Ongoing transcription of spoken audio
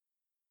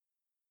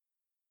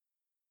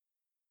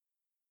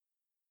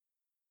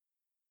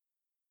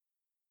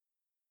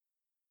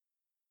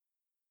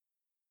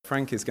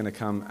Frank is going to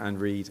come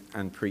and read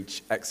and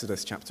preach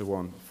Exodus chapter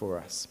 1 for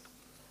us.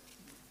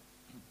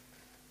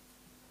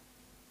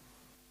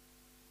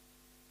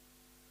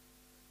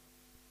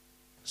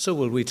 So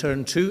will we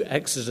turn to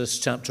Exodus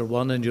chapter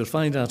 1, and you'll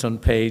find that on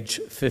page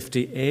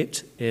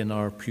 58 in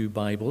our Pew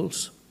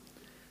Bibles.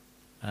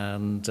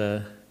 And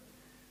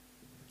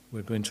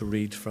we're going to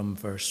read from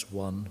verse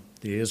 1,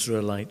 the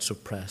Israelites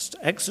oppressed.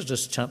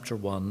 Exodus chapter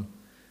 1,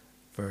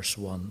 verse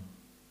 1.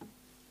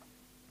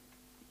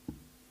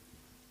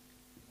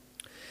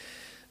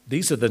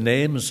 These are the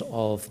names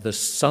of the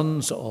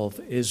sons of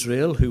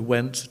Israel who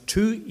went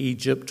to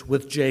Egypt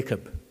with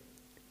Jacob,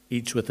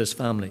 each with his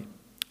family: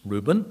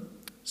 Reuben,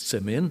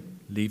 Simeon,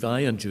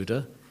 Levi and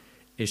Judah,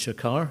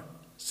 Issachar,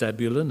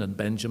 Zebulun and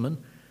Benjamin,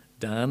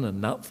 Dan and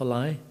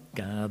Naphtali,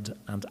 Gad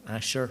and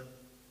Asher.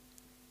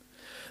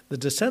 The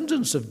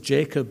descendants of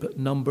Jacob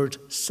numbered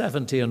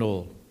 70 in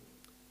all.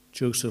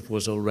 Joseph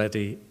was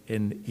already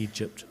in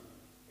Egypt.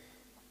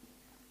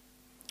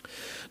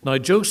 Now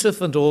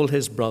Joseph and all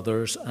his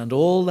brothers and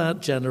all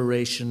that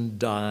generation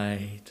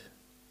died.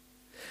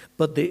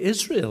 But the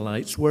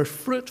Israelites were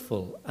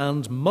fruitful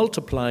and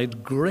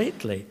multiplied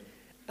greatly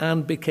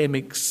and became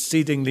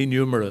exceedingly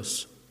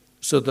numerous,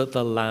 so that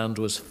the land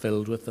was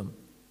filled with them.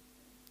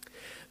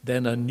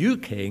 Then a new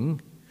king,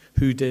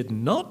 who did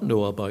not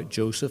know about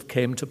Joseph,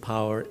 came to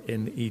power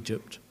in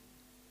Egypt.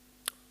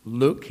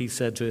 "Look," he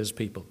said to his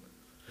people,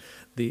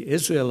 "the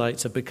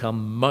Israelites have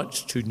become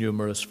much too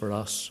numerous for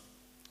us.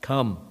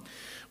 Come,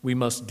 we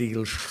must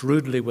deal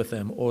shrewdly with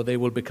them, or they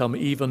will become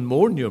even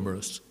more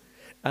numerous.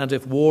 And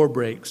if war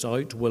breaks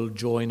out, we'll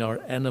join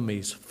our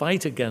enemies,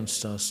 fight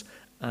against us,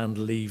 and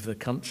leave the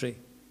country."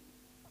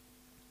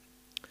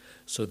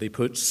 So they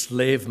put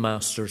slave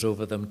masters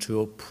over them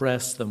to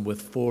oppress them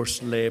with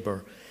forced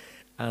labor,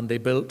 and they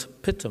built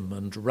Pithom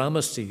and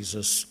Ramesses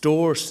as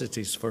store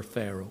cities for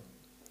Pharaoh.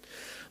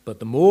 But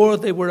the more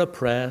they were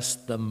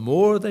oppressed, the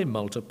more they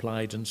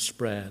multiplied and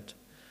spread.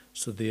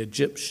 So the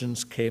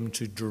Egyptians came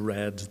to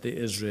dread the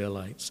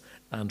Israelites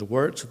and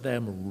worked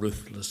them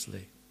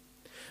ruthlessly.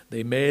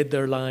 They made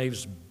their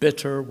lives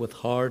bitter with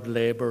hard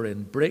labor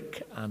in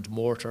brick and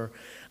mortar,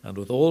 and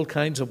with all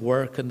kinds of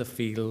work in the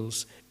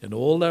fields. In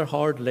all their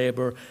hard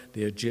labor,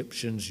 the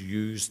Egyptians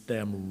used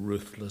them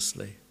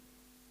ruthlessly.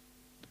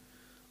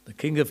 The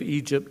king of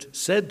Egypt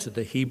said to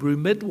the Hebrew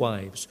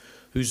midwives,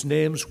 whose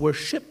names were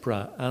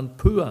Shiphrah and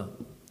Puah,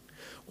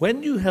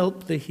 "When you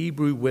help the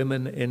Hebrew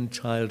women in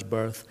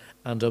childbirth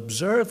and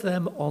observe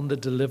them on the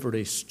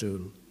delivery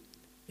stool,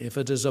 if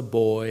it is a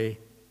boy,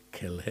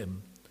 kill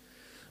him.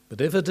 But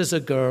if it is a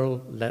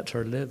girl, let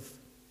her live."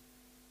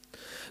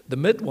 The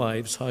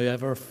midwives,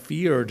 however,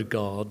 feared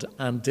God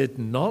and did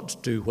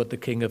not do what the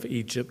king of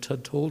Egypt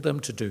had told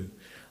them to do.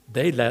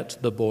 They let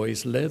the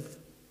boys live.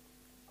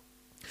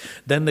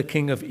 Then the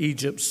king of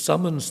Egypt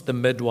summons the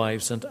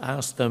midwives and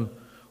asked them,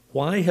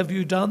 "Why have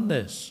you done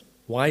this?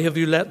 Why have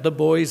you let the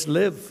boys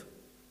live?"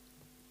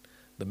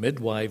 The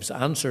midwives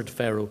answered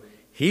Pharaoh,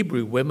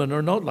 "Hebrew women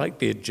are not like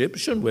the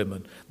Egyptian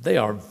women. They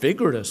are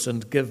vigorous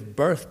and give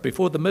birth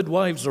before the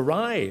midwives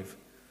arrive."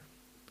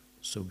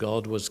 So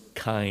God was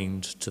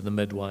kind to the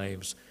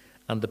midwives,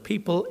 and the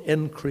people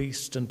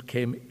increased and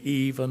became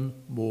even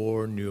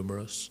more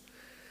numerous.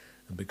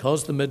 And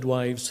because the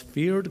midwives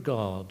feared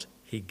God,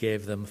 he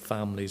gave them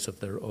families of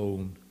their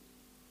own.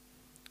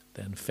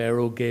 Then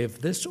Pharaoh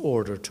gave this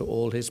order to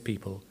all his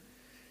people: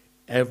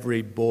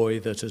 "Every boy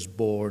that is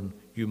born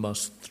you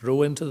must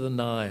throw into the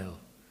Nile,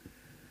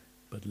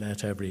 but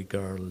let every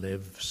girl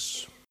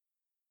live."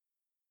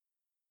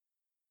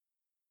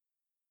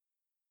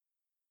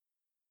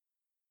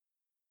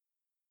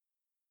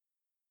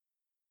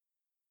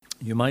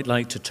 You might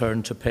like to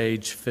turn to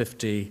page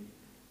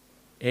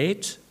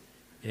 58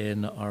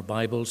 in our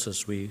Bibles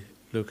as we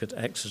look at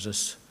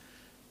Exodus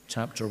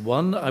chapter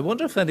 1. I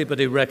wonder if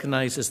anybody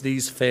recognizes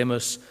these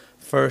famous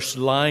first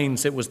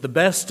lines. "It was the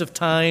best of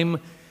time,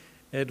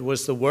 it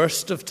was the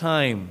worst of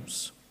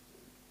times."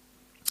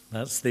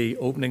 That's the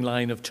opening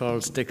line of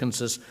Charles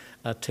Dickens's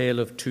A Tale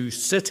of Two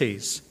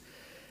Cities.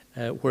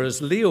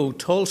 Whereas Leo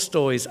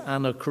Tolstoy's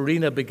Anna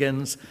Karenina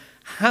begins,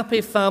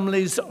 "Happy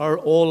families are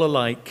all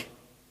alike.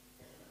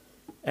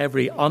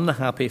 Every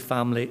unhappy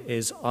family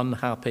is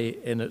unhappy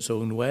in its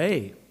own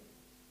way."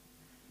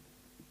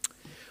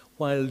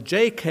 While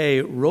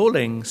J.K.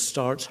 Rowling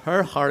starts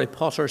her Harry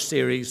Potter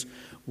series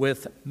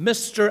with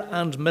Mr.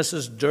 and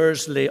Mrs.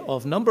 Dursley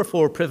of number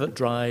 4 Privet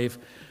Drive,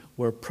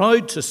 we're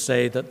proud to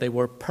say that they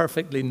were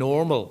perfectly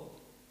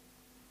normal.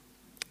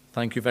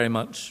 Thank you very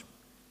much.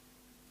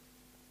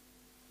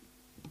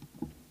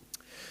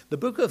 The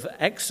book of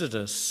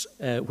Exodus,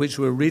 which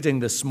we're reading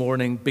this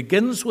morning,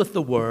 begins with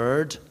the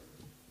word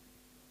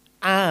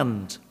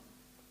 "and."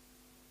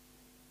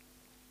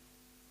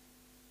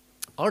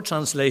 Our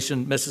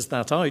translation misses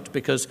that out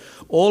because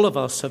all of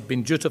us have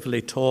been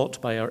dutifully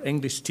taught by our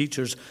English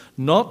teachers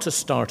not to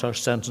start our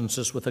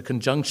sentences with a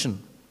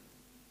conjunction.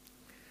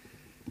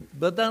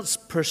 But that's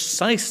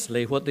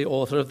precisely what the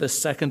author of this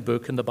second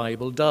book in the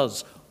Bible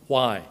does.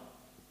 Why?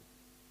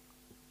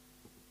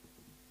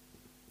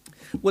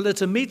 Well,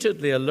 it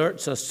immediately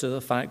alerts us to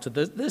the fact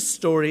that this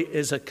story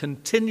is a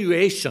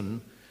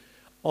continuation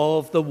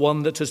of the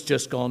one that has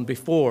just gone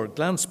before.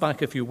 Glance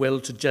back, if you will,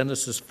 to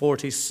Genesis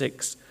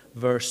 46,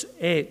 verse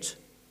 8.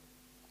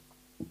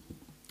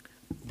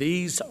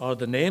 These are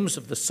the names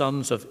of the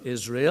sons of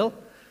Israel,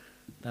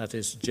 that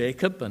is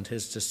Jacob and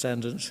his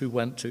descendants who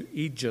went to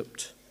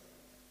Egypt.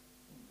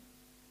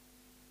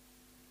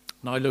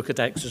 Now look at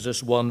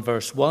Exodus 1,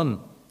 verse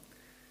 1.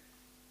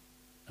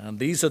 And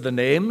these are the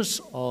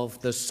names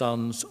of the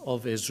sons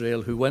of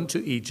Israel who went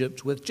to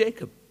Egypt with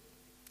Jacob,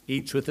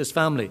 each with his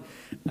family.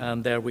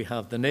 And there we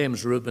have the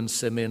names: Reuben,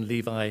 Simeon,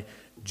 Levi,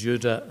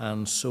 Judah,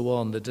 and so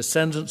on. The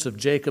descendants of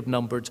Jacob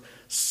numbered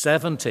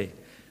 70.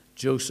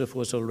 Joseph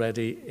was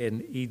already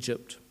in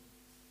Egypt.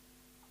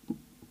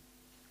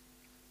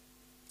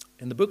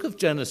 In the book of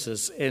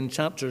Genesis, in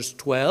chapters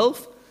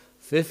 12,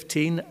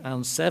 15,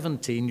 and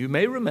 17, you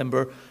may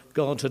remember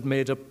God had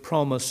made a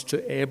promise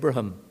to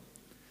Abraham,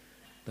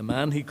 the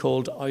man he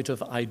called out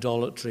of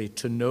idolatry,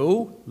 to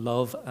know,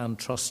 love, and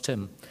trust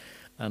him.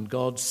 And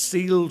God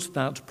sealed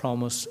that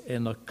promise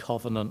in a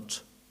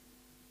covenant.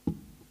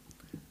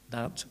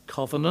 That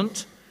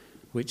covenant,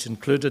 which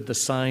included the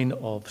sign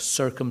of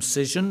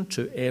circumcision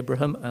to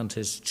Abraham and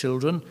his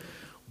children,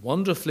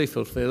 wonderfully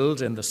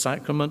fulfilled in the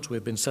sacrament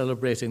we've been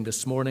celebrating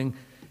this morning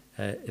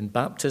in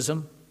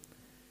baptism.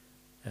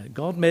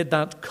 God made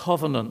that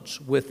covenant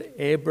with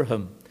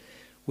Abraham,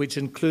 which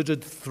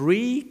included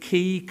three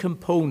key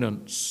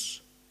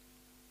components.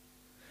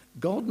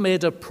 God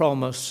made a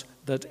promise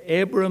that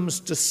Abram's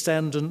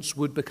descendants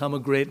would become a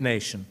great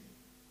nation.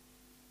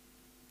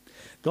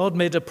 God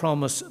made a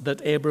promise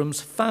that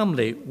Abram's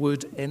family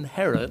would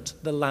inherit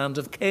the land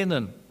of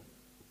Canaan.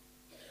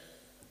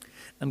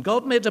 And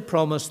God made a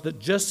promise that,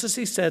 just as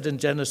he said in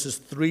Genesis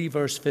 3,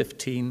 verse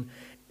 15,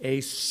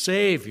 a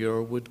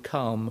Savior would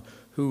come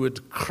who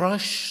would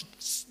crush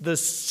the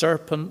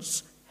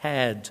serpent's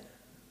head.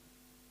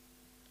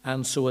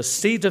 And so a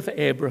seed of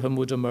Abraham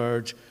would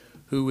emerge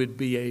who would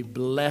be a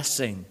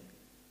blessing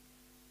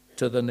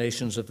to the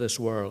nations of this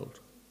world.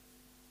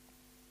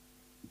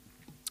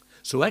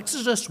 So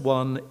Exodus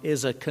 1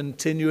 is a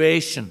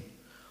continuation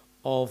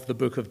of the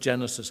book of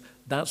Genesis.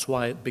 That's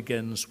why it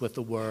begins with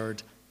the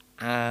word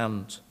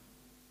 "and."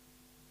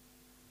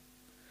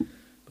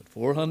 But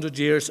 400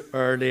 years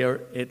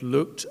earlier, it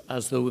looked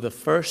as though the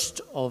first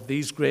of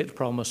these great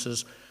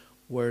promises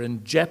were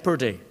in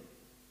jeopardy.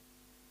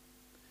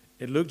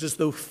 It looked as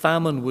though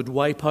famine would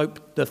wipe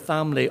out the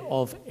family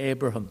of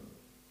Abraham.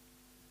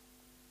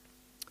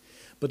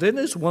 But in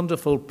his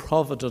wonderful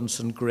providence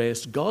and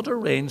grace, God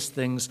arranged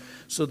things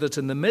so that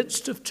in the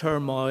midst of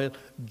turmoil,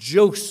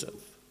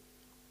 Joseph,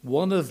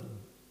 one of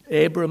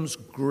Abram's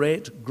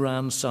great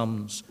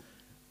grandsons,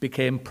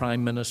 became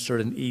prime minister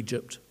in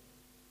Egypt.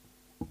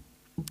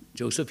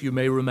 Joseph, you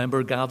may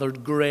remember,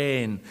 gathered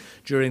grain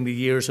during the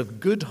years of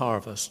good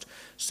harvest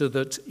so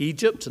that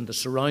Egypt and the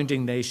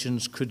surrounding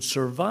nations could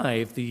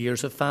survive the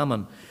years of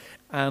famine.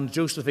 And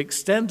Joseph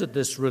extended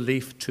this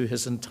relief to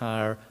his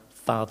entire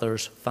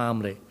father's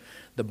family.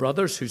 The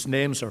brothers, whose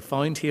names are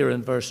found here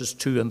in verses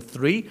 2 and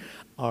 3,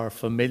 are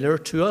familiar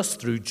to us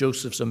through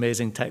Joseph's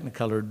amazing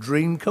Technicolor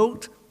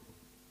Dreamcoat.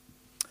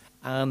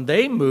 And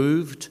they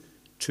moved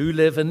to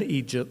live in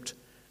Egypt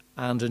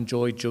and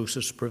enjoy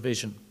Joseph's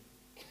provision.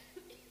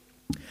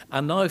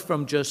 And now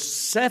from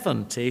just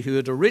 70 who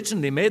had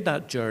originally made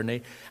that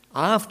journey,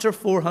 after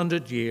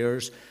 400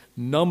 years,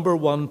 number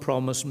one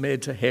promise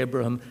made to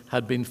Abraham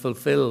had been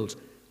fulfilled.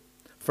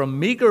 From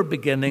meager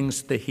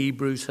beginnings, the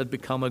Hebrews had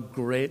become a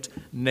great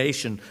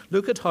nation.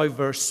 Look at how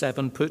verse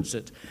 7 puts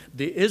it.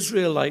 The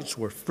Israelites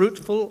were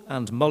fruitful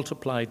and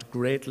multiplied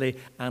greatly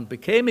and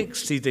became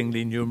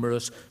exceedingly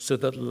numerous, so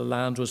that the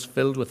land was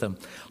filled with them.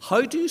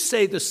 How do you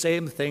say the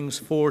same things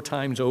 4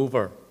 times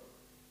over?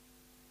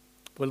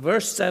 Well,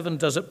 verse 7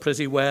 does it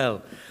pretty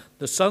well.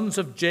 The sons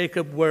of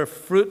Jacob were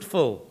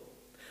fruitful.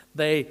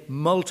 They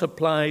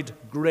multiplied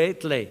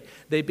greatly.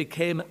 They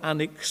became an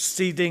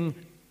exceedingly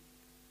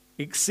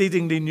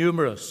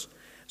numerous,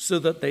 so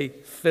that they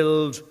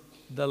filled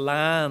the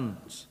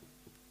land.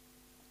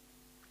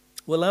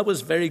 Well, that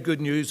was very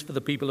good news for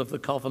the people of the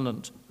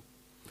covenant.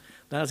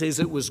 That is,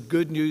 it was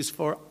good news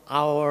for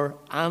our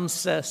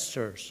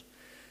ancestors.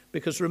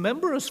 Because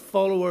remember, as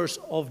followers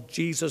of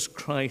Jesus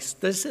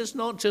Christ, this is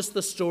not just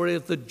the story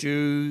of the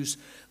Jews,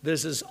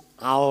 this is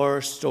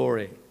our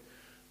story.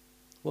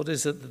 What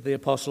is it that the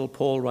Apostle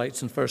Paul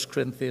writes in 1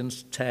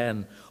 Corinthians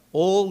 10?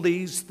 All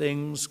these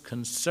things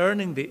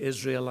concerning the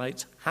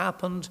Israelites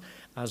happened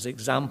as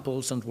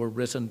examples and were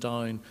written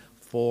down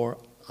for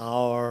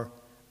our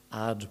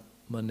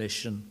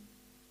admonition.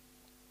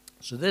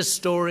 So this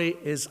story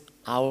is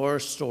our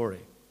story.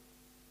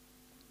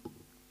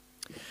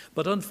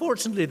 But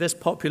unfortunately, this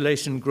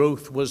population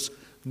growth was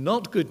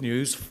not good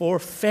news for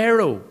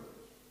Pharaoh.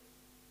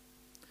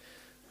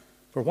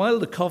 For while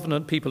the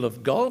covenant people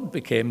of God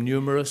became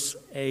numerous,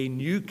 a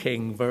new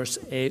king, verse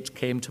 8,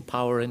 came to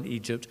power in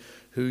Egypt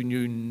who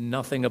knew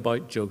nothing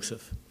about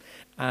Joseph,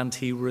 and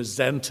he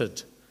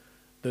resented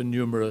the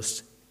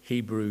numerous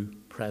Hebrew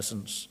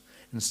presence.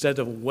 Instead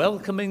of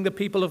welcoming the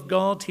people of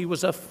God, he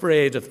was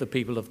afraid of the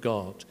people of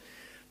God.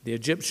 The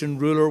Egyptian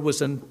ruler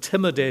was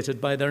intimidated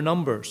by their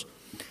numbers.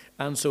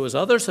 And so, as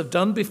others have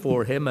done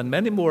before him, and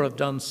many more have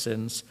done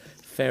since,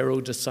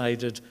 Pharaoh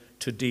decided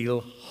to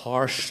deal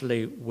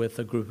harshly with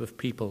a group of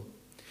people.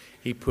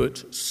 He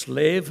put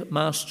slave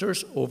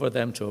masters over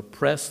them to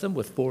oppress them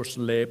with forced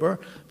labor,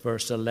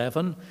 verse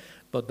 11.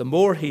 But the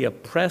more he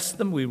oppressed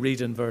them, we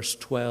read in verse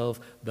 12,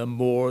 the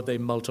more they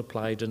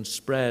multiplied and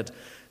spread.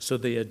 So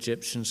the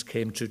Egyptians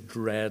came to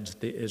dread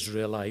the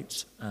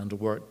Israelites and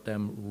worked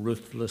them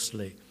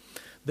ruthlessly.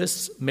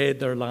 This made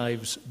their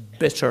lives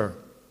bitter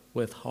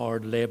with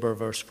hard labor,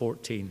 verse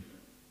 14.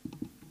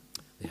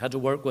 They had to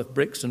work with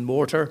bricks and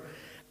mortar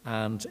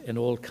and in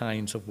all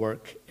kinds of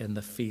work in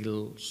the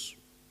fields.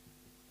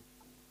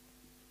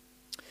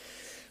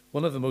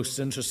 One of the most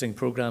interesting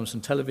programs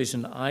on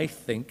television, I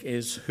think,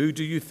 is Who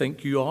Do You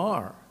Think You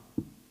Are?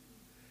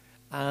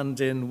 And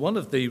in one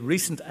of the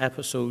recent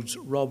episodes,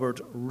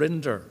 Robert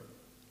Rinder,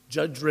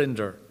 Judge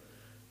Rinder,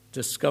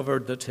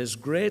 discovered that his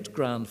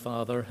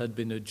great-grandfather had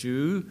been a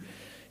Jew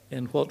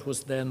in what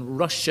was then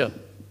Russia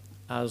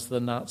as the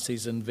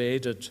Nazis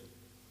invaded.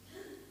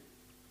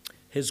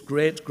 His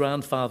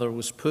great-grandfather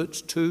was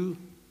put to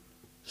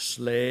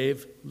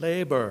slave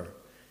labor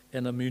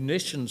in a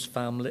munitions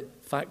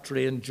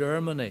factory in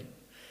Germany,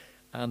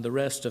 and the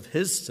rest of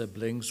his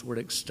siblings were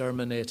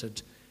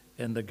exterminated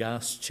in the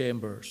gas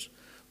chambers.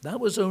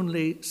 That was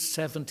only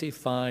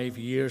 75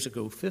 years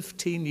ago,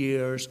 15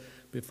 years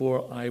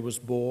before I was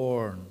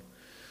born.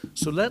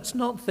 So let's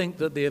not think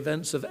that the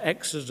events of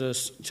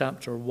Exodus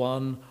chapter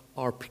 1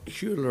 are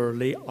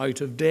peculiarly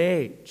out of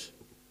date.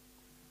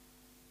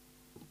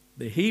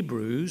 The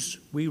Hebrews,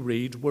 we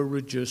read, were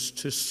reduced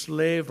to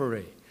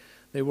slavery.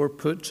 They were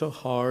put to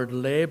hard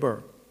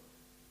labor.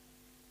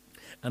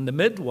 And the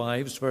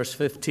midwives, verse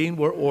 15,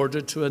 were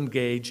ordered to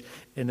engage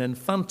in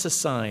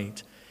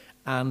infanticide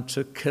and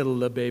to kill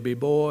the baby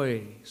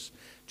boys.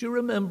 Do you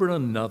remember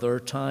another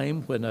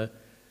time when an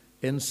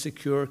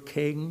insecure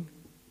king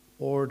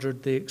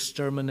ordered the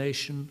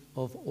extermination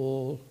of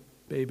all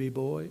baby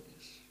boys?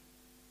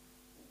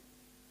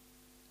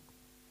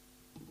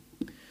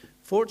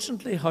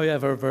 Fortunately,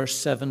 however, verse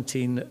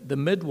 17, the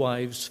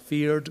midwives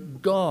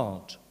feared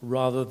God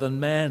rather than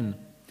men,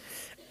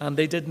 and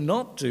they did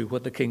not do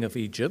what the king of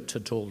Egypt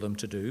had told them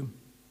to do.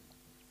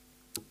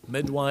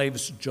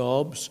 Midwives'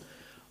 jobs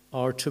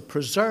are to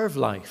preserve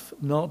life,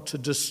 not to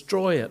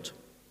destroy it.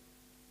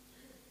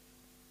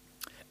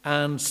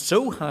 And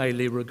so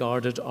highly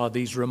regarded are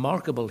these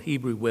remarkable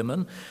Hebrew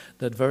women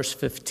that verse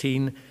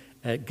 15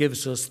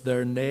 gives us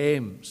their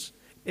names.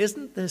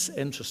 Isn't this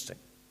interesting?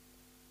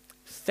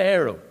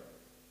 Pharaoh,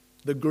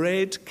 the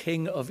great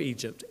king of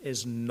Egypt,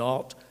 is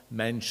not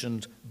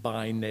mentioned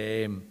by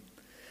name.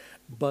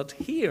 But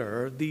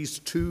here, these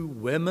two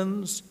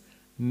women's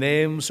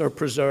names are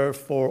preserved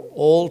for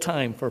all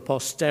time, for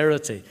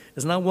posterity.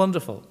 Isn't that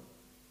wonderful?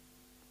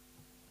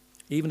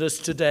 Even as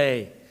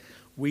today,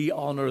 we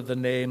honor the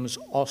names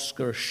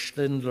Oskar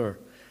Schindler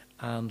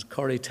and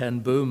Corrie ten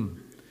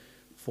Boom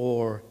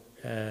for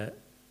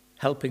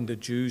helping the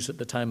Jews at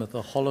the time of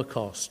the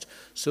Holocaust.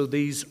 So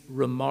these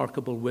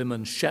remarkable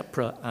women,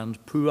 Shepra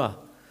and Puah,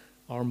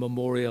 are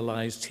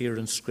memorialized here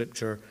in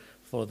Scripture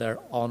for their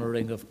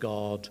honoring of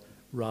God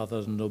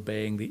rather than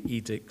obeying the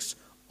edicts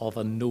of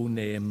a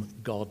no-name,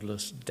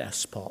 godless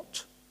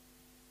despot.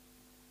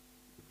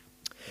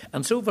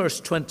 And so verse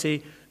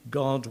 20,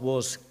 God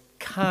was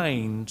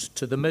kind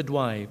to the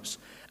midwives,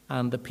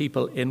 and the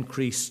people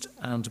increased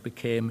and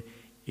became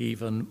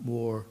even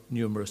more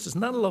numerous.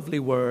 Isn't that a lovely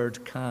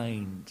word,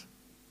 kind?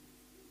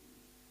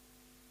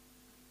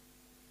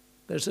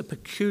 There's a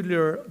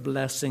peculiar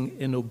blessing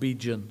in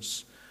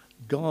obedience.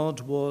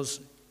 God was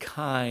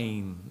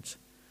kind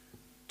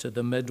to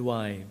the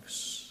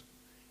midwives.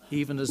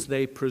 Even as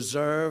they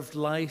preserved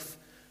life,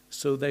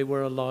 so they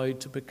were allowed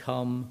to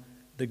become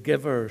the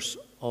givers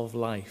of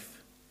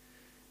life.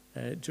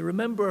 Do you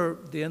remember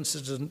the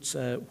incident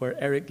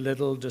where Eric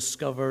Liddell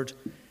discovered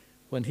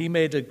when he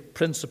made a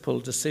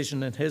principled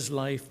decision in his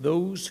life,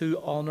 those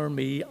who honor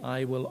me,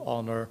 I will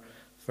honor,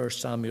 1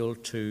 Samuel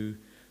 2.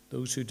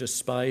 Those who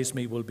despise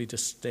me will be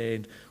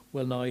disdained.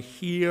 Well, now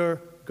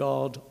here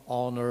God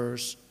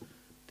honors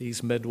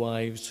these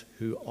midwives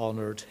who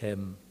honored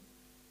him.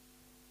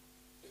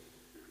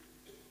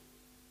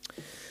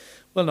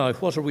 Well, now,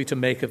 what are we to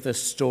make of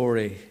this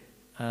story?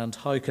 And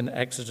how can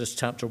Exodus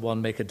chapter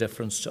 1 make a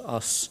difference to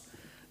us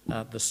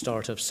at the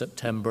start of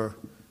September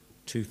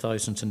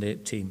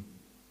 2018?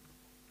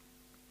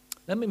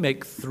 Let me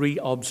make 3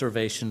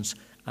 observations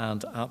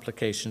and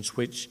applications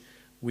which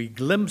we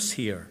glimpse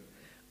here,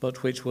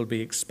 but which will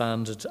be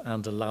expanded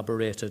and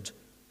elaborated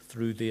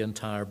through the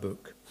entire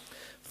book.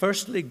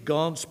 Firstly,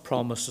 God's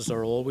promises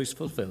are always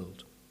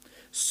fulfilled.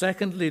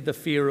 Secondly, the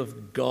fear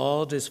of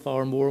God is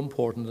far more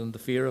important than the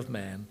fear of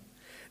men.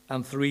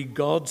 And 3,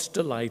 God's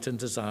delight and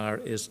desire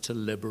is to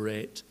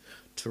liberate,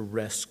 to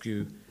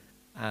rescue,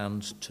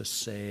 and to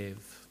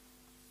save.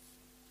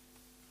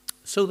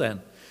 So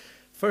then,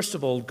 first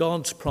of all,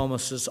 God's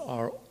promises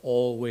are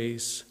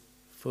always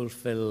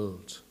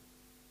fulfilled.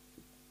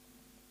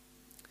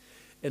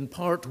 In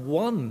part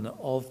 1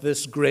 of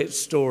this great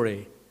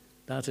story,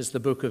 that is the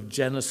book of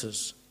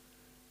Genesis,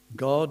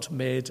 God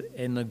made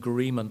an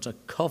agreement, a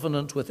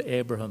covenant with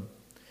Abraham.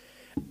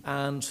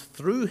 And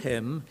through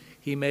him,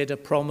 he made a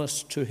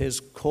promise to his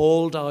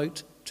called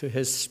out, to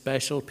his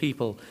special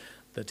people,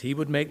 that he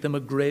would make them a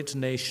great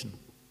nation,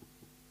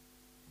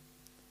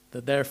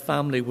 that their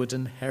family would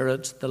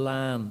inherit the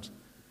land,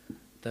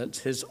 that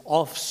his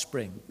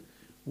offspring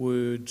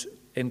would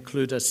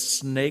include a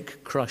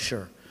snake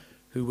crusher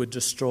who would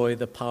destroy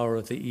the power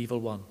of the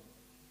evil one.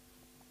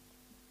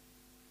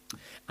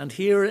 And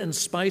here, in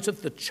spite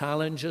of the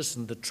challenges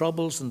and the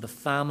troubles and the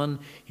famine,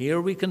 here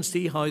we can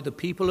see how the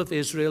people of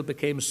Israel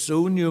became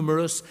so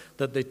numerous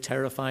that they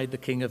terrified the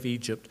king of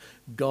Egypt.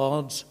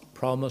 God's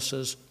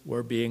promises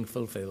were being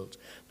fulfilled.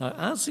 Now,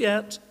 as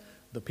yet,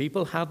 the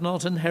people had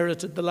not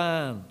inherited the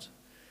land.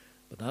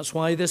 But that's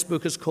why this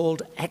book is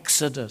called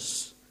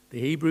Exodus. The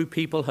Hebrew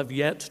people have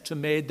yet to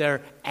make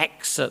their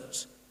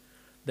exit,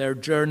 their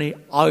journey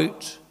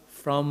out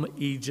from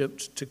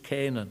Egypt to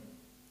Canaan.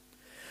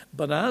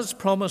 But as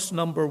promise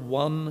number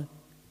 1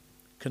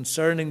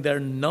 concerning their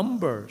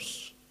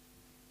numbers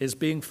is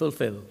being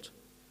fulfilled,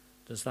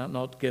 does that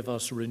not give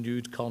us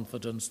renewed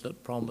confidence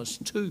that promise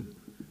 2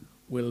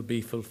 will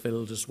be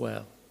fulfilled as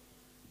well?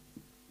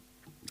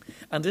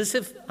 And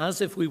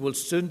as if we will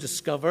soon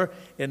discover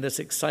in this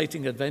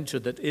exciting adventure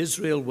that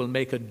Israel will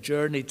make a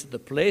journey to the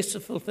place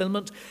of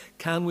fulfillment,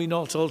 can we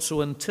not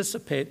also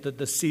anticipate that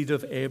the seed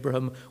of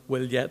Abraham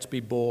will yet be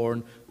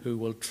born, who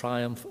will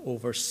triumph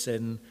over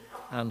sin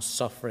and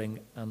suffering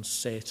and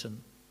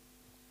Satan?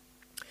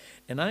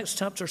 In Acts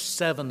chapter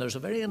 7, there's a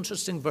very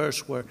interesting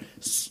verse where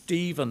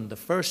Stephen, the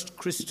first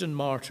Christian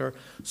martyr,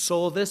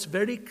 saw this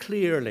very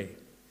clearly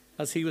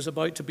as he was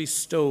about to be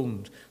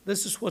stoned.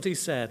 This is what he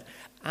said: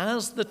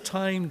 as the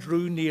time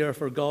drew near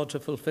for God to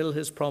fulfill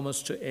his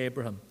promise to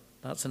Abraham,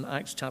 that's in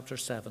Acts chapter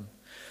 7,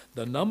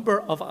 the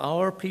number of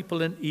our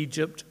people in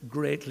Egypt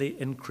greatly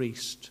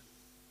increased.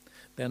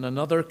 Then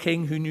another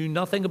king who knew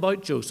nothing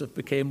about Joseph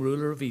became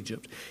ruler of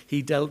Egypt.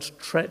 He dealt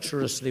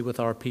treacherously with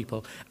our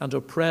people and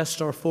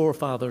oppressed our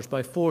forefathers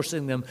by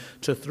forcing them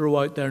to throw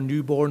out their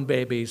newborn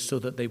babies so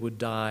that they would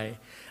die.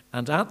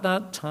 And at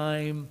that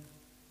time,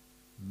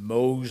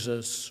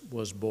 Moses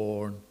was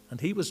born, and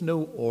he was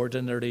no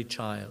ordinary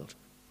child.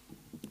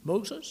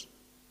 Moses?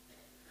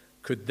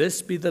 Could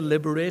this be the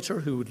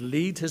liberator who would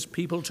lead his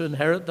people to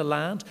inherit the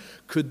land?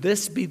 Could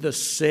this be the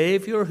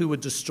Savior who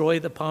would destroy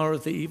the power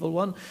of the evil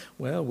one?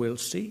 Well, we'll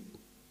see.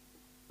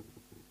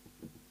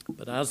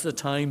 But as the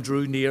time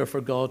drew near for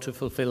God to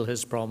fulfill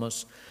his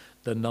promise,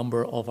 the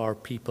number of our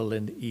people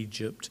in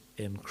Egypt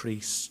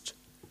increased.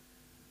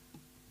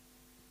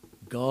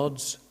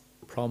 God's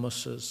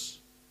promises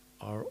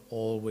are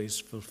always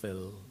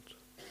fulfilled.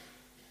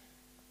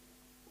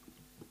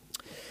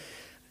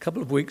 A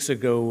couple of weeks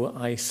ago,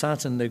 I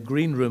sat in the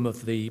green room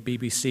of the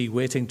BBC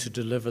waiting to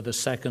deliver the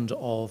second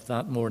of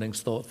that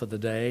morning's Thought for the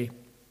Day.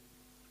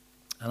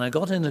 And I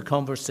got in a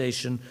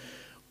conversation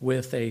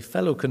with a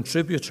fellow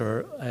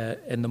contributor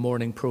in the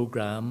morning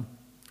programme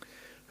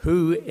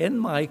who, in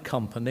my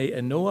company,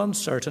 in no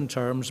uncertain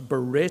terms,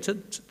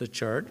 berated the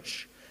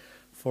church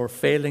for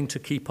failing to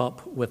keep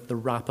up with the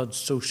rapid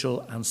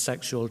social and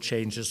sexual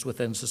changes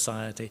within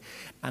society.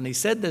 And he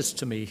said this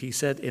to me. He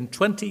said, in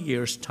 20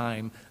 years'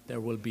 time, there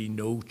will be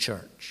no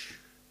church.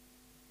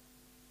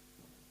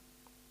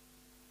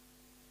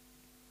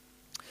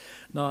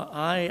 Now,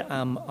 I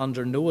am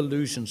under no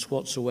illusions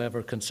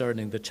whatsoever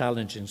concerning the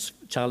challenges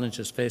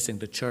facing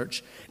the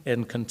church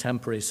in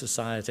contemporary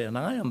society, and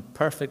I am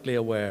perfectly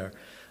aware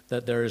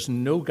that there is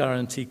no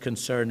guarantee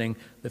concerning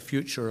the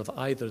future of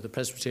either the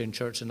Presbyterian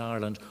Church in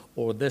Ireland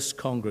or this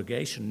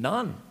congregation.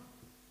 None.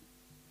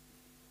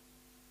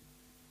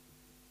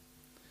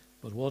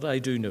 But what I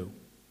do know,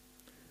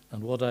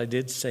 and what I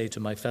did say to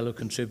my fellow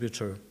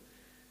contributor,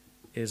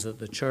 is that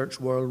the church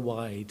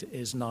worldwide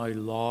is now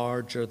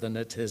larger than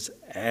it has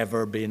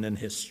ever been in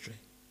history.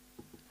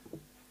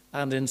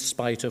 And in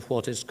spite of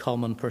what is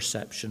common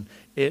perception,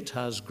 it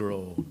has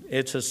grown.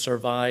 It has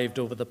survived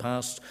over the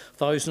past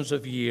thousands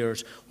of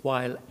years,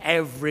 while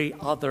every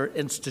other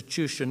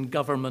institution,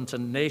 government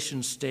and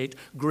nation state,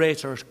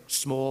 great or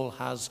small,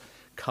 has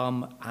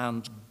come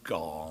and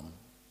gone.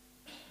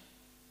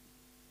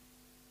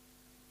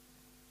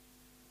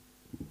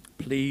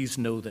 Please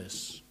know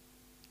this: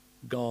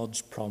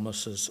 God's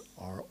promises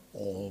are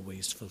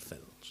always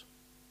fulfilled.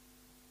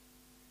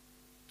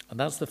 And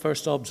that's the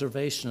first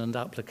observation and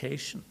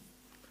application.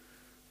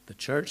 The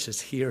church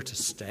is here to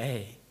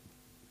stay.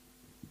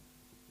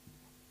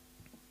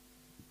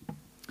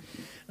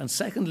 And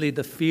secondly,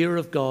 the fear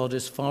of God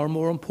is far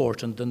more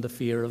important than the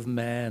fear of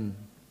men.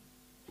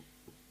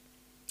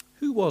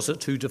 Who was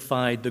it who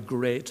defied the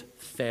great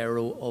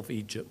Pharaoh of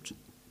Egypt?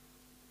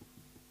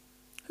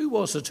 Who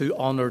was it who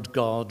honored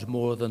God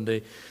more than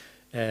the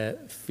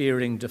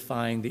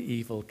defying the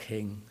evil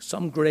king?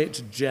 Some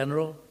great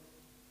general?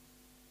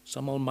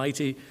 Some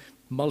almighty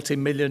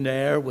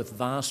multimillionaire with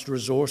vast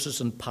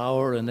resources and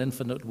power and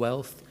infinite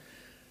wealth?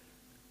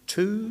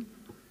 2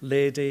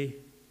 lady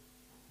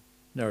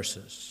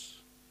nurses.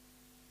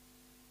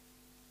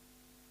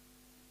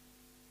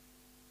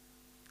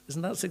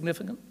 Isn't that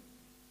significant?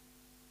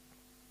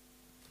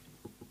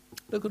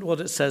 Look at what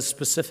it says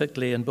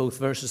specifically in both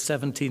verses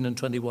 17 and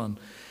 21.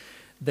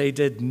 They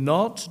did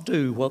not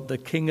do what the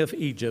king of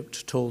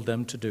Egypt told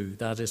them to do,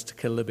 that is, to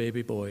kill the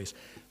baby boys,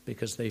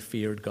 because they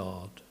feared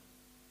God.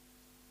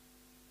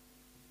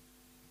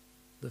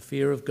 The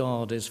fear of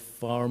God is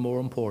far more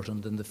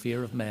important than the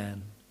fear of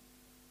man.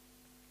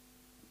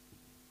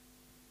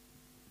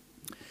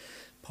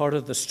 Part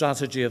of the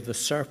strategy of the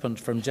serpent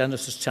from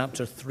Genesis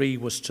chapter 3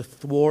 was to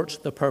thwart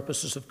the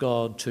purposes of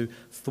God, to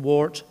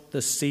thwart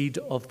the seed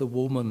of the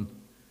woman,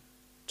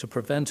 to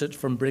prevent it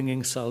from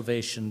bringing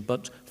salvation.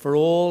 But for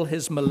all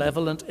his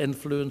malevolent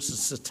influence and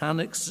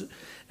satanic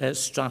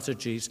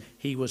strategies,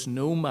 he was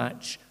no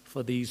match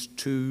for these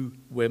 2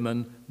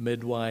 women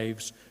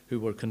midwives who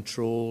were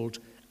controlled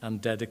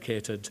and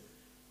dedicated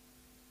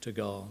to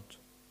God.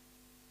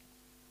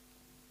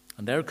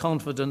 And their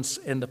confidence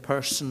in the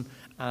person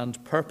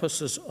and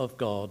purposes of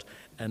God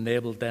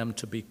enabled them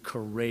to be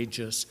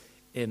courageous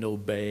in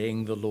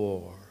obeying the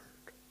Lord.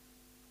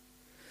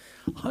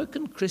 How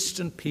can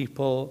Christian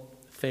people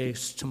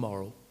face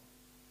tomorrow?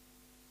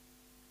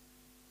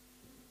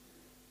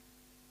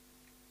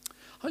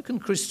 How can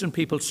Christian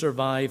people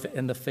survive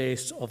in the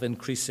face of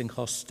increasing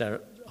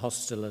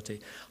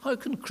hostility? How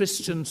can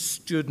Christian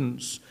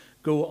students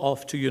go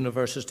off to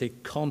university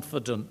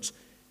confident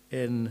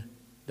in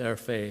their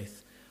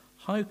faith?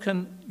 How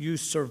can you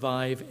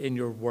survive in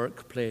your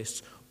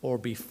workplace or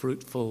be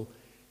fruitful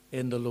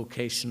in the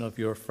location of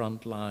your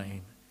front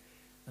line?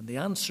 And the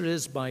answer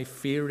is by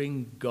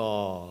fearing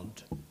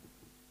God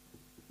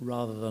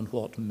rather than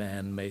what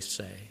men may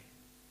say.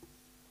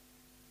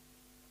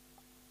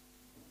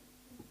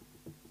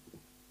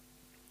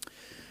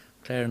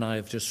 Claire and I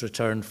have just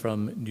returned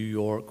from New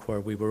York,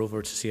 where we were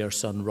over to see our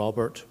son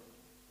Robert.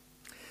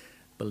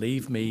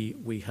 Believe me,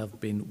 we have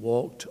been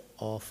walked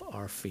off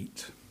our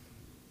feet.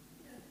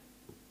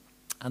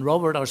 And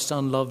Robert, our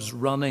son, loves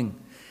running.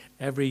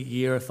 Every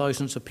year,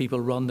 thousands of people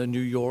run the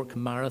New York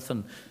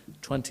Marathon,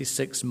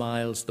 26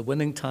 miles. The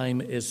winning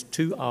time is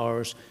 2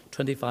 hours,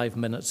 25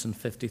 minutes and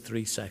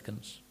 53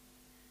 seconds.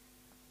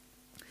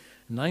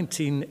 In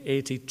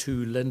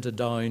 1982, Linda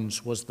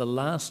Downs was the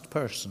last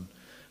person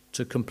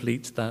to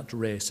complete that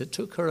race. It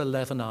took her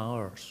 11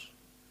 hours.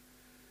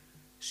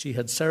 She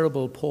had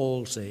cerebral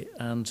palsy,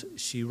 and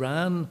she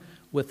ran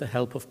with the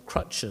help of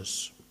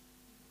crutches.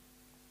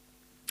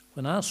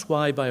 When asked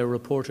why by a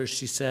reporter,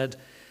 she said,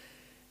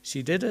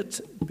 "She did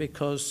it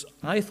because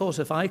I thought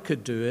if I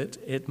could do it,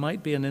 it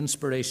might be an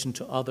inspiration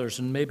to others,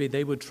 and maybe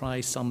they would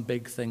try some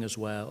big thing as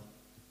well."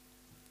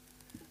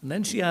 And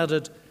then she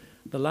added,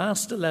 "The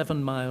last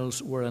 11 miles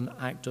were an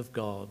act of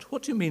God."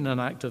 "What do you mean an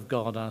act of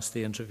God?" asked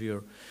the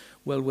interviewer.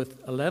 "Well,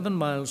 with 11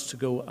 miles to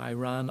go, I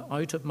ran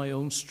out of my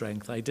own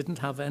strength. I didn't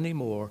have any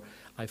more.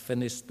 I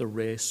finished the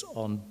race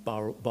on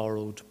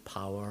borrowed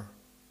power."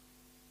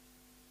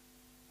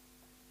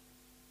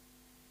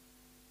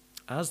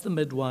 As the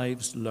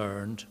midwives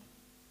learned,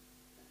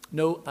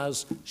 no,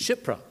 as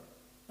Shiphrah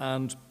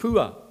and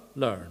Puah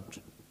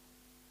learned,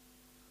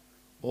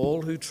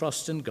 all who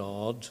trust in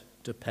God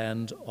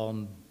depend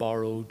on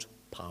borrowed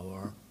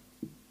power,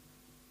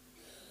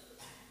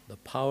 the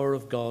power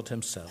of God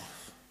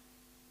himself.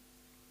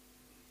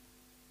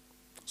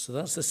 So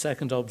that's the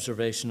second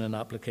observation and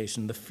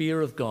application. The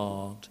fear of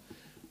God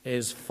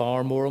is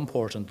far more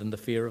important than the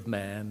fear of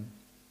man.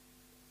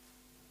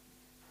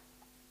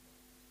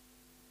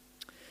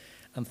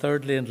 And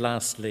thirdly and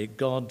lastly,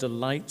 God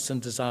delights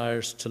and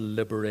desires to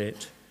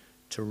liberate,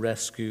 to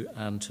rescue,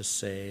 and to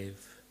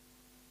save.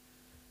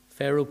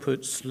 Pharaoh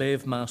put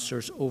slave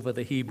masters over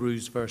the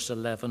Hebrews, verse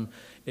 11,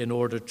 in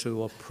order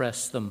to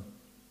oppress them.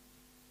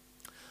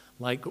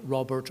 Like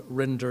Robert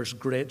Rinder's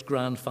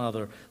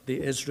great-grandfather,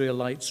 the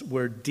Israelites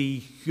were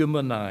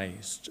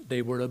dehumanized.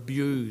 They were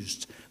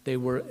abused. They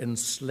were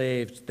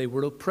enslaved. They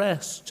were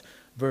oppressed.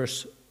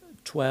 Verse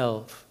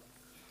 12.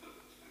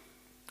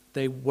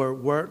 They were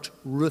worked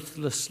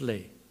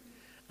ruthlessly.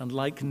 And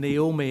like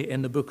Naomi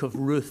in the book of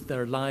Ruth,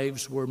 their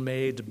lives were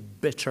made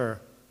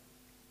bitter.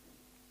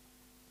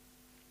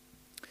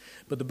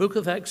 But the book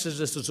of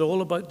Exodus is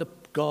all about the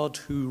God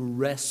who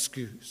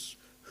rescues,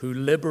 who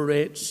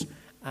liberates,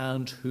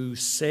 and who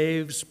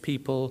saves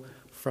people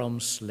from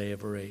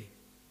slavery.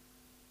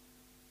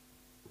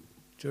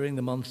 During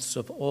the months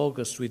of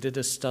August, we did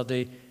a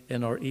study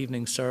in our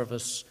evening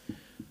service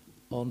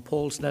on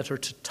Paul's letter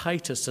to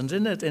Titus. And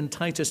in it, in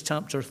Titus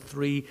chapter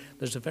 3,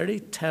 there's a very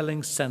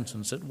telling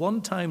sentence. At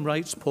one time,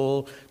 writes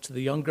Paul to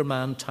the younger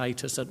man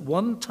Titus, "At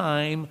one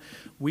time,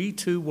 we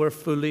too were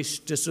foolish,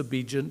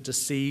 disobedient,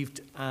 deceived,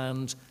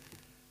 and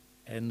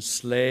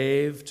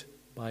enslaved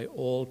by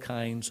all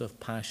kinds of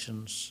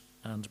passions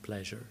and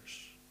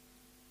pleasures."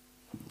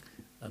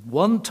 At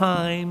one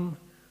time,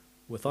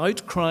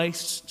 without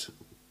Christ,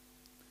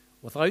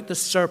 without the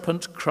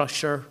serpent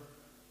crusher,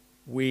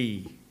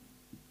 we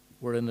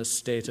were in a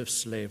state of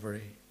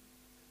slavery.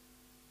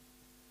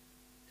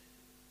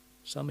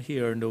 Some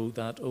here know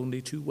that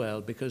only too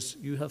well because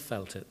you have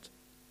felt it.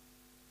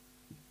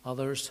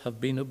 Others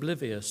have been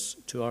oblivious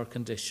to our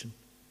condition.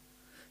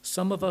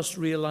 Some of us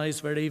realize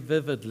very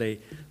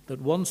vividly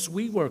that once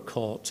we were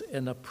caught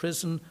in a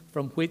prison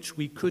from which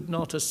we could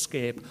not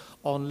escape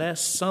unless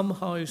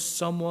somehow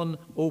someone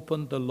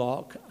opened the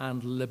lock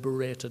and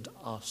liberated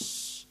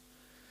us.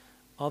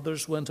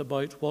 Others went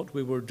about what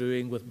we were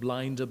doing with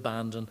blind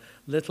abandon,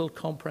 little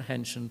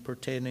comprehension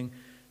pertaining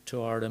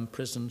to our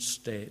imprisoned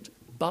state.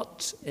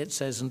 But, it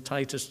says in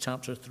Titus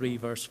chapter 3,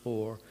 verse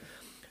 4,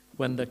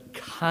 when the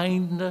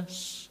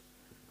kindness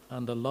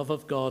and the love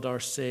of God our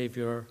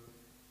Saviour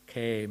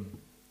came.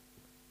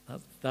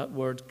 That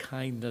word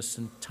kindness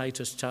in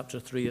Titus chapter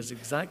 3 is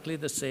exactly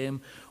the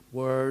same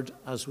word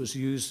as was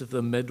used of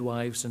the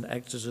midwives in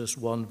Exodus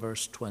 1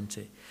 verse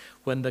 20.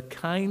 When the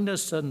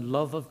kindness and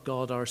love of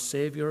God our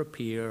Saviour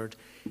appeared,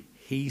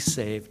 he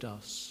saved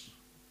us.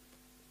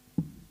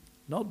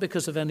 Not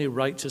because of any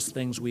righteous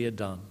things we had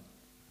done,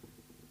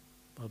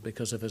 but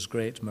because of his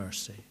great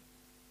mercy.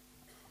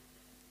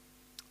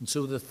 And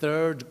so the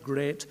third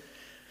great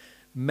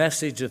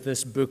message of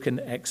this book in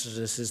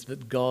Exodus is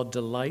that God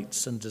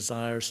delights and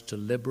desires to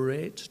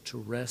liberate, to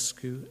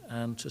rescue,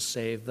 and to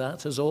save.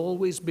 That has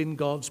always been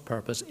God's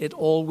purpose. It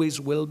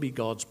always will be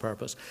God's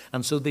purpose.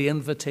 And so the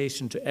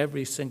invitation to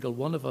every single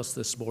one of us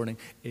this morning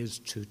is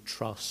to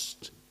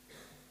trust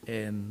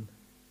in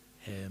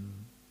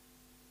him.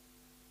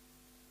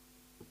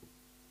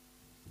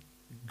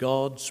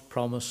 God's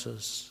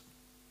promises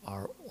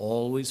are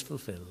always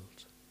fulfilled.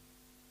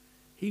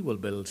 He will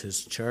build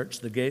his church.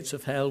 The gates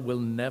of hell will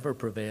never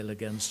prevail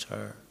against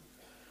her.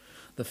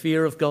 The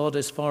fear of God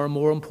is far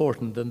more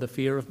important than the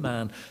fear of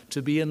man.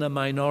 To be in the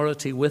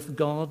minority with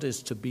God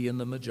is to be in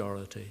the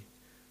majority.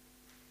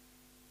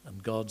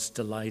 And God's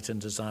delight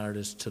and desire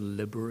is to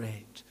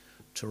liberate,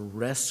 to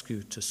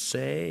rescue, to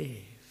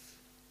save.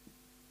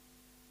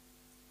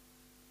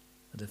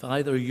 And if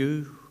either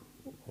you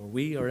or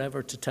we are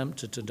ever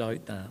tempted to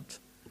doubt that,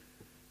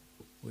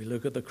 we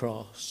look at the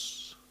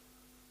cross,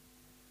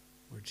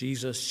 where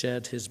Jesus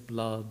shed his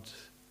blood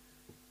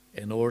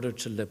in order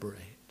to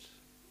liberate,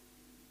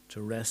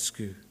 to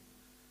rescue,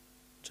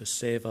 to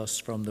save us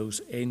from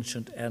those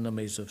ancient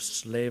enemies of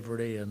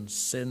slavery and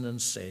sin and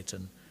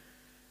Satan,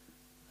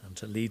 and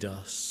to lead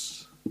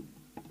us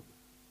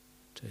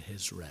to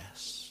his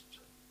rest.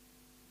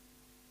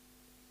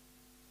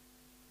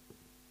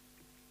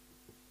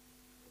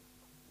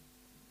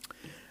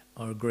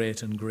 Our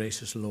great and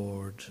gracious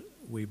Lord,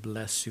 we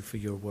bless you for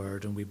your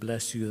word, and we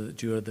bless you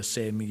that you are the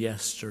same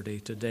yesterday,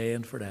 today,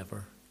 and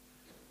forever.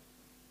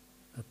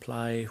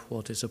 Apply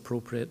what is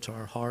appropriate to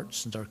our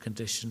hearts and our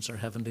conditions, our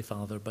Heavenly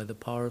Father, by the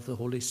power of the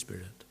Holy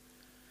Spirit,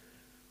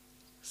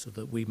 so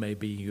that we may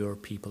be your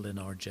people in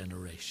our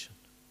generation.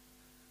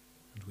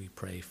 And we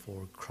pray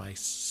for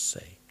Christ's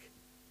sake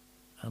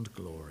and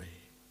glory.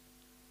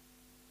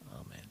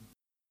 Amen.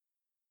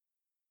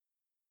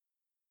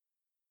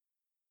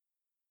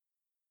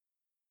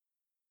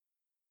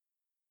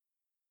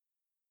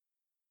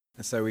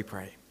 And so we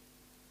pray.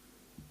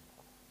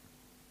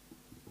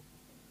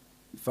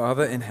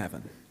 Father in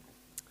heaven,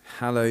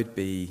 hallowed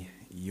be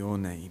your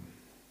name.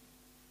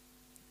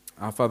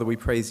 Our Father, we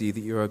praise you that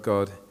you are a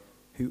God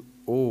who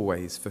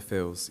always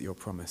fulfills your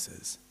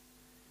promises.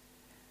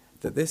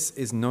 That this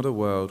is not a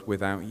world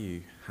without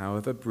you,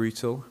 however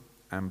brutal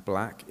and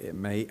black it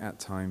may at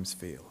times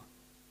feel.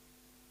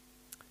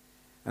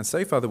 And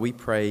so, Father, we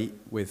pray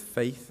with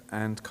faith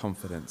and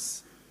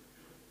confidence.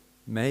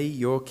 May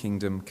your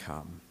kingdom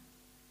come.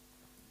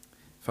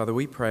 Father,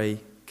 we pray,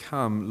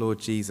 come, Lord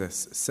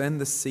Jesus,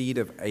 send the seed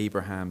of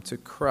Abraham to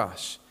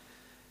crush,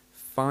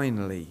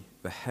 finally,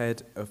 the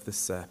head of the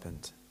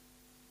serpent.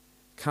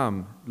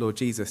 Come, Lord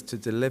Jesus, to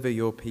deliver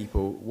your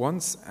people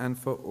once and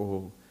for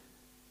all.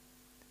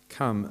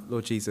 Come,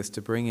 Lord Jesus,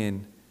 to bring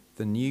in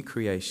the new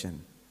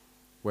creation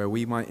where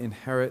we might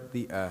inherit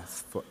the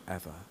earth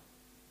forever.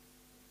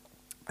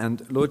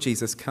 And Lord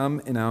Jesus,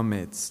 come in our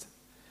midst.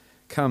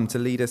 Come to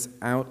lead us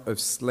out of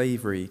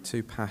slavery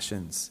to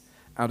passions,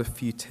 out of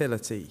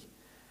futility,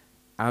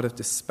 out of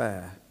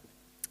despair,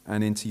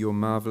 and into your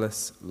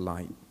marvelous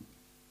light.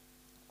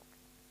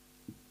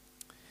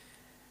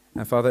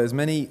 And Father, as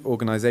many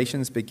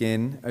organizations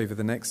begin over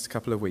the next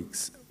couple of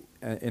weeks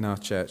in our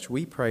church,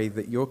 we pray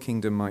that your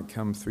kingdom might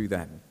come through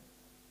them.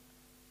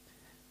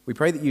 We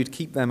pray that you'd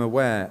keep them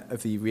aware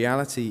of the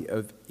reality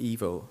of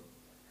evil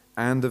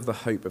and of the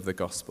hope of the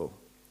gospel.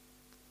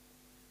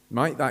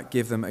 Might that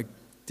give them a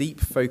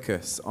deep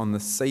focus on the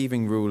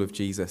saving rule of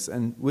Jesus,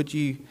 and would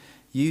you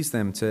use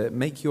them to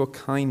make your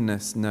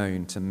kindness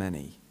known to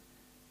many,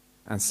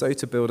 and so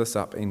to build us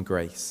up in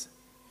grace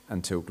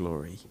until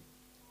glory.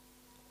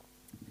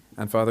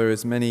 And Father,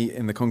 as many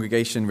in the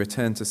congregation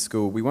return to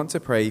school, we want to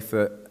pray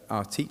for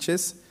our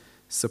teachers,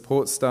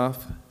 support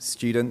staff,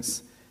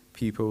 students,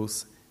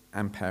 pupils,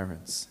 and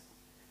parents.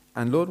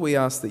 And Lord, we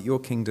ask that your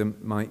kingdom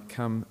might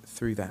come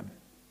through them.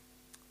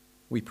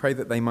 We pray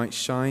that they might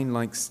shine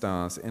like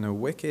stars in a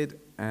wicked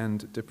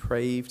and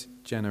depraved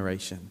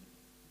generation.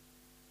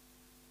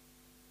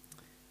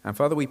 And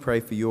Father, we pray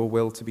for your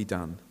will to be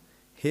done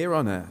here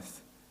on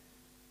earth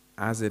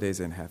as it is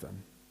in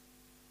heaven.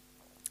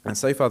 And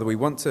so, Father, we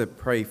want to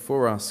pray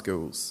for our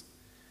schools.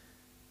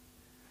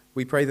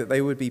 We pray that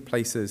they would be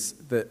places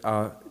that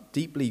are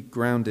deeply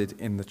grounded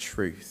in the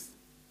truth,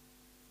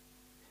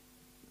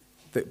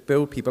 that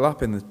build people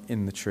up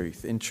in the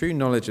truth, in true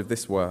knowledge of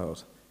this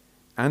world,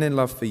 and in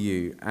love for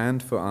you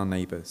and for our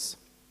neighbours.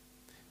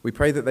 We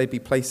pray that they'd be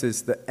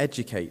places that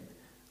educate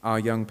our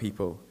young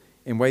people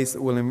in ways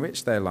that will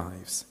enrich their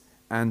lives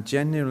and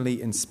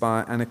genuinely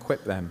inspire and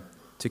equip them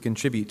to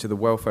contribute to the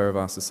welfare of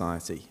our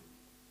society.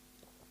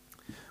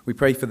 We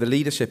pray for the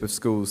leadership of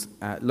schools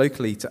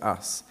locally to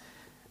us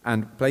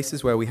and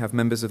places where we have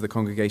members of the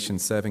congregation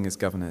serving as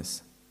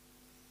governors.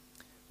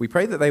 We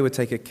pray that they would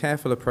take a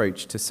careful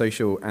approach to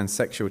social and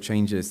sexual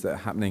changes that are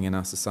happening in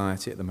our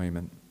society at the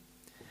moment.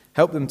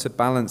 Help them to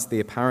balance the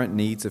apparent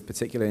needs of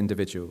particular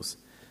individuals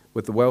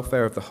with the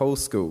welfare of the whole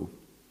school,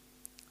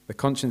 the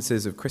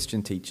consciences of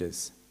Christian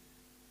teachers,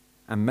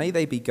 and may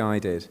they be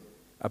guided,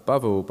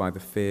 above all, by the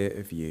fear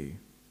of you.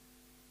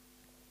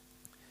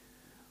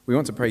 We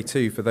want to pray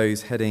too for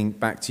those heading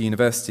back to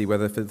university,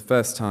 whether for the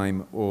first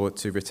time or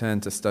to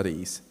return to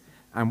studies.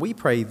 And we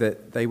pray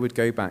that they would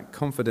go back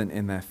confident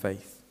in their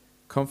faith,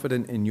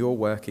 confident in your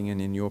working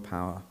and in your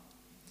power,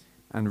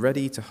 and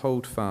ready to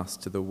hold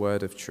fast to the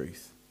word of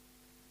truth.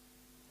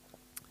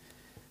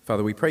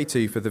 Father, we pray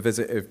too for the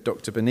visit of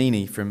Dr.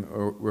 Benini from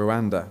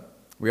Rwanda.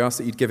 We ask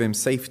that you'd give him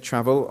safe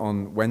travel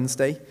on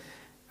Wednesday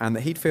and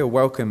that he'd feel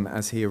welcome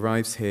as he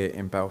arrives here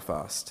in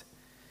Belfast.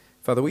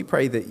 Father, we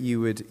pray that you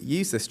would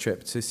use this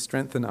trip to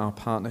strengthen our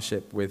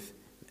partnership with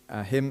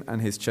him and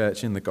his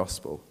church in the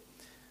gospel.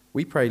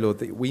 We pray, Lord,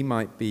 that we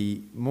might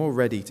be more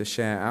ready to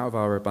share out of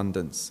our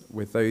abundance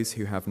with those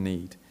who have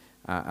need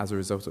as a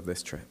result of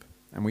this trip.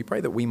 And we pray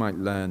that we might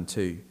learn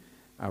too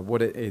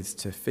what it is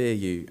to fear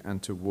you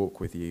and to walk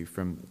with you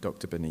from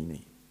Dr.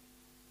 Benini.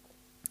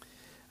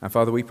 And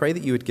Father, we pray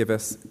that you would give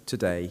us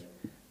today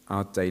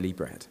our daily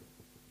bread.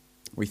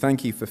 We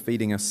thank you for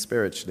feeding us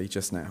spiritually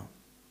just now.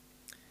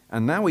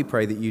 And now we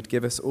pray that you'd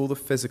give us all the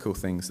physical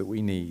things that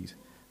we need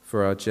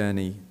for our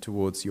journey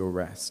towards your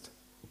rest.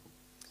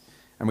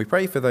 And we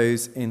pray for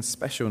those in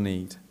special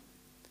need,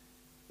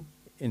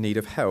 in need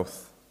of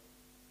health,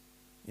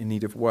 in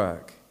need of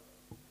work,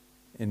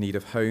 in need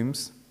of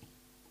homes,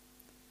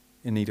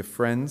 in need of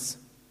friends,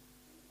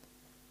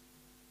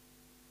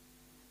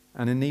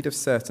 and in need of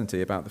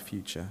certainty about the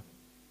future.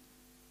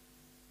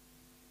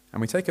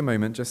 And we take a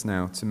moment just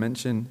now to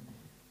mention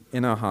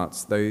in our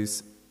hearts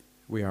those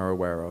we are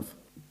aware of.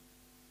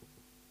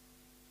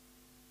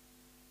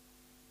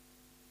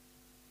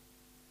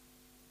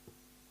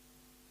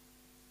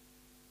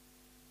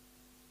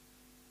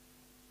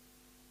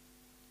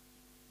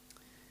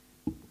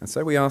 And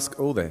so we ask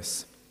all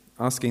this,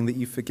 asking that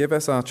you forgive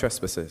us our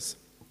trespasses,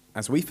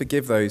 as we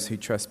forgive those who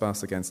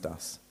trespass against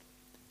us,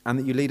 and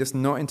that you lead us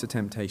not into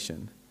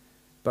temptation,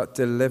 but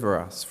deliver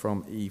us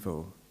from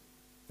evil,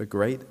 the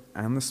great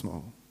and the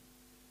small.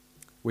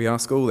 We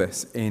ask all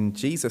this in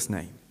Jesus'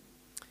 name,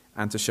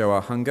 and to show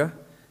our hunger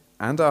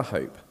and our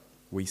hope,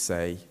 we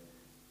say,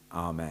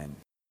 Amen.